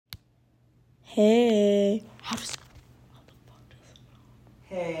Hey. How the fuck does it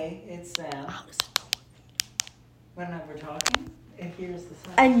know? Hey, it's Sam. How does it know? When we're talking, it hears the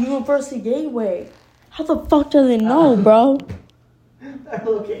sound. And University Gateway. How the fuck does it know, bro? Our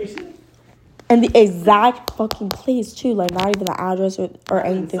location. And the exact fucking place, too. Like, not even the address or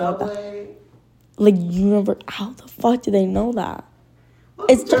anything like that. Like, how the fuck do they know that?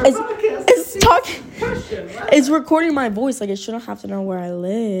 It's talking. It's recording my voice. Like, it shouldn't have to know where I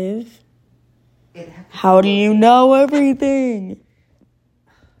live. How do you know everything?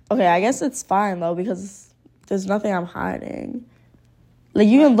 Okay, I guess it's fine, though, because there's nothing I'm hiding. Like,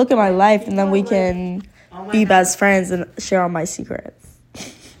 you can look at my life, and then we can be best friends and share all my secrets.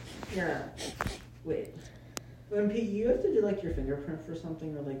 Yeah. Wait. When Pete, you have to do, like, your fingerprint for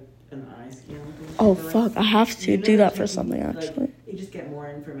something, or, like, an eye scan. Oh, fuck. I have to do that for something, actually. Like, you just get more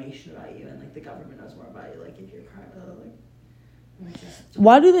information about you, and, like, the government knows more about you, like, if you're private, like...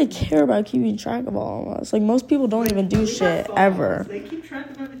 Why do they care about keeping track of all of us? Like, most people don't even do shit, ever. They keep track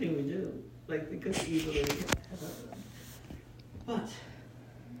of everything we do. Like, they could easily have them. But...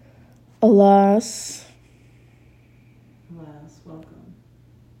 Alas, welcome.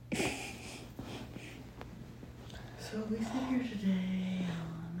 So, we sit here today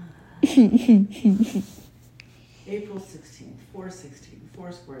on... April 16th, 4/16.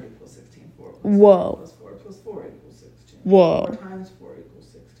 4 squared equals 16. 4 plus 4 plus 4 plus 4 equals 16. Whoa. 4 times 4 equals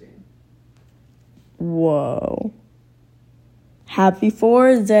 16. Whoa. Happy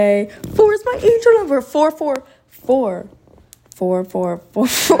 4's Day. 4 is my angel number. 4, 4, 4. 4, 4, 4,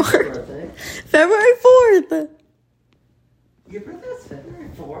 4. February 4th. Your birthday is February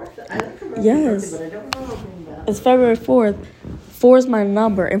 4th? I like remember yes. Your birthday, but I don't know how big that It's February 4th. 4 is my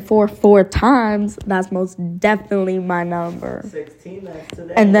number, and 4 times, that's most definitely my number. 16, that's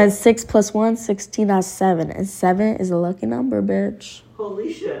today. And then 6 plus 1, 16, that's 7. And 7 is a lucky number, bitch.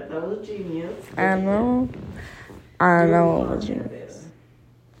 Holy shit, that was genius. I know. I know what was genius.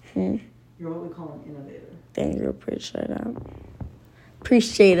 You're what we call an innovator. Thank you, appreciate it.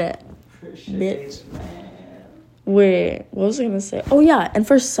 Appreciate it, bitch. It, man. Wait, what was I gonna say? Oh, yeah, and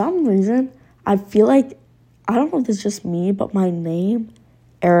for some reason, I feel like, I don't know if it's just me, but my name,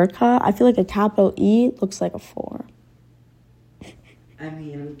 Erica, I feel like a capital E looks like a 4. I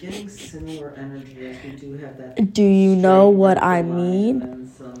mean, I'm getting similar energy as we do have that. Do you know what I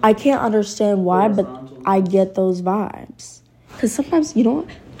mean? I can't understand why, but I get those vibes. Because sometimes, you know,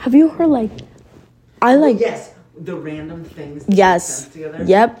 have you heard, like, yes, the random things that make sense together.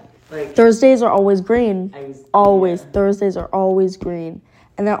 Yep. Like, Thursdays are always green. Thursdays are always green.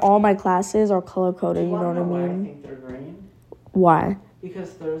 And then all my classes are color-coded, you know what I mean? Why I think they're green? Why? Because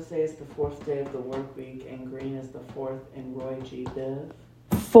Thursday is the 4th day of the work week, and green is the 4th in Roy G. Biv.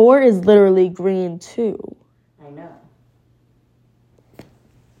 4 is literally green, too. I know.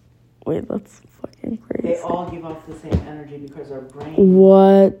 Wait, that's fucking crazy. They all give off the same energy because our brain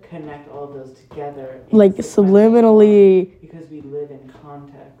connect all of those together. Like, subliminally. Because we live in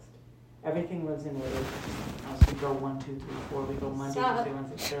context. Everything lives in relation. So we go 1, 2, 3, 4. We go Monday, Tuesday,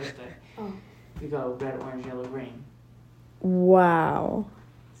 Wednesday, Thursday. Oh. We go red, orange, yellow, green. Wow.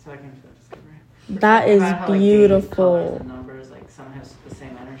 So I can just get that is beautiful. Colors and numbers, like some have the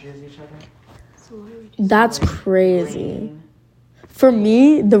same energy as each other. So that's crazy. Green. For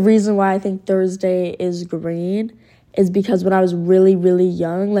me, the reason why I think Thursday is green is because when I was really, really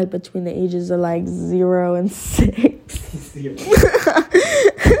young, like between the ages of like 0 and 6. 0.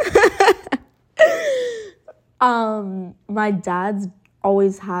 My dad's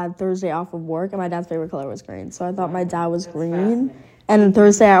always had Thursday off of work, and my dad's favorite color was green. So I thought my dad was green. And on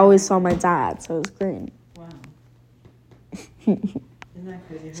Thursday, I always saw my dad, so it was green. Wow. Isn't that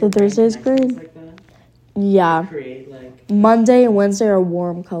crazy? So Thursday's green. Like that? Yeah. Create, like... Monday and Wednesday are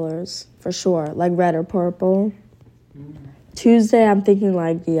warm colors, for sure. Like red or purple. Tuesday, I'm thinking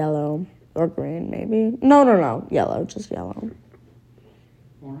like yellow or green, maybe. No. Yellow, just yellow.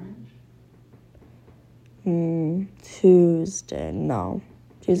 Orange? Tuesday, no.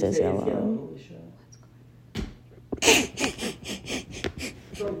 Tuesday's yellow. Holy shit.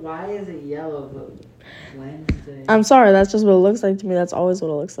 So why is it yellow but Wednesday? I'm sorry, that's just what it looks like to me. That's always what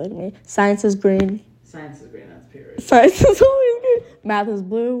it looks like to me. Science is green. Science is green, that's period. Science is always green. Math is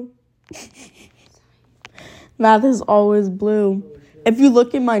blue. Math is always blue. If you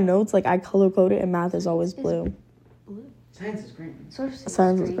look in my notes, like I color code it, and math is always blue. Science is green.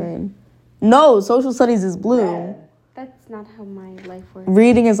 Science is green. No, social studies is blue. Red. That's not how my life works.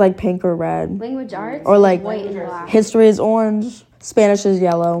 Reading is like pink or red. Language arts or like white and black. History is orange. Spanish is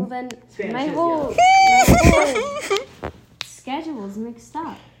yellow. Well, then Spanish my is whole schedule is mixed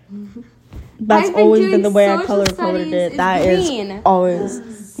up. That's I've been always doing been the way I social color coded studies it. is That green. is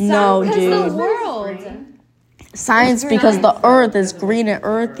always. No, Because dude. the world. Science because the earth is green and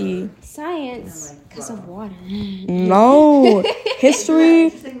earthy. Science because of water. No.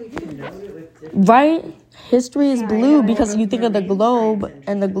 History, right? History is blue because you think of the globe,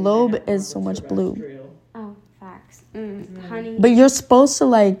 and the globe is so much blue. Oh, facts. Honey. But you're supposed to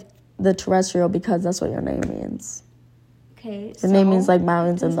like the terrestrial because that's what your name means. Okay. Your name means like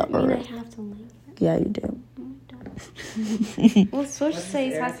mountains and the Does that mean I earth. have to like it? Yeah, you do. Well, social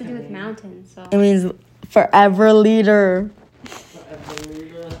studies has to do with mountains, so. It means forever leader.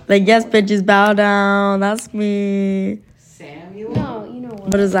 Like, yes, bitches, bow down. That's me. Samuel? No, you know what?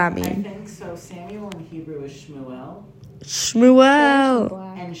 What does that I mean? think so. Samuel in Hebrew is Shmuel.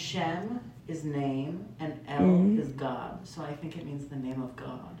 Shmuel. And Shem is name, and El is God. So I think it means the name of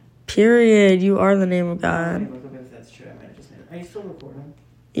God. Period. You are the name of Let me God. look up if that's true. I might have just made it. Are you still recording?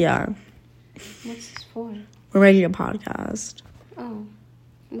 Yeah. What's this for? We're making a podcast. Oh.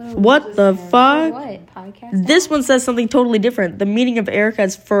 What the fuck? What? Podcast? This one says something totally different. The meaning of Erica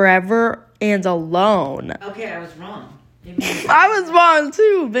is forever and alone. Okay, I was wrong. It means I was wrong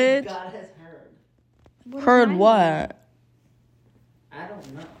too, bitch. God has heard. Heard what? I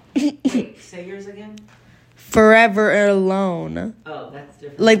don't know. Wait, say yours again? Forever and alone. Oh, that's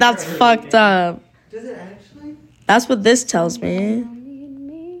different. Like, that's Forever fucked again. up. Does it actually? That's what this tells me.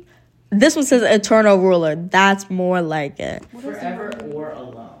 This one says eternal ruler. That's more like it. Forever or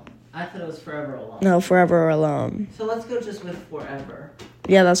alone? I thought it was forever alone. No, forever or alone. So let's go just with forever.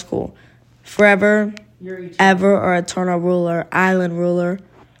 Yeah, that's cool. Forever, You're eternal. ever, or eternal ruler. Island ruler.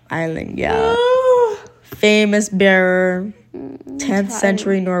 Island, yeah. Famous bearer. 10th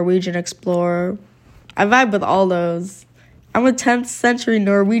century Norwegian explorer. I vibe with all those. I'm a 10th century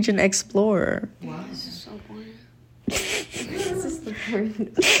Norwegian explorer. Wow. This is so boring. This is the boring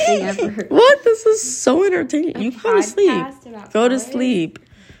thing ever. What? This is so entertaining. You can go to sleep. Podcast about Go to college? sleep.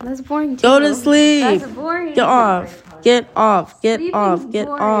 That's boring too. Go to sleep. That's boring. Get off. Get off. Get Sleeping's off. Get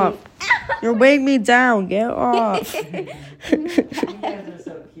boring. off. You're weighing me down. Get off. You guys are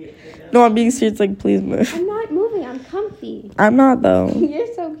so cute. No, I'm being serious. Like, please move. I'm not moving. I'm comfy. I'm not, though.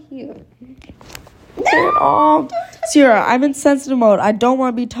 You're so cute. Get off. Sierra, I'm in sensitive mode. I don't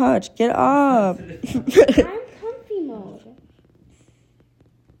want to be touched. Get up. I'm comfy mode.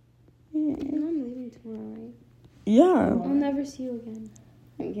 I'm leaving tomorrow, right? Yeah. I'll never see you again.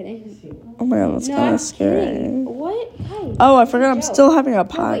 I'm kidding. Oh my god, that's No, kind I'm of scary. kidding. What? Hi. Oh, I forgot I'm Joke. still having a No,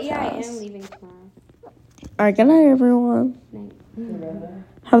 but yeah, I am podcast. leaving tomorrow. Alright, good night, everyone. Night.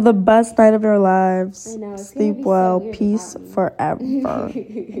 Have the best night of your lives. I know, it's gonna Sleep be so well. weird Peace without me. forever.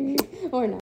 Or not.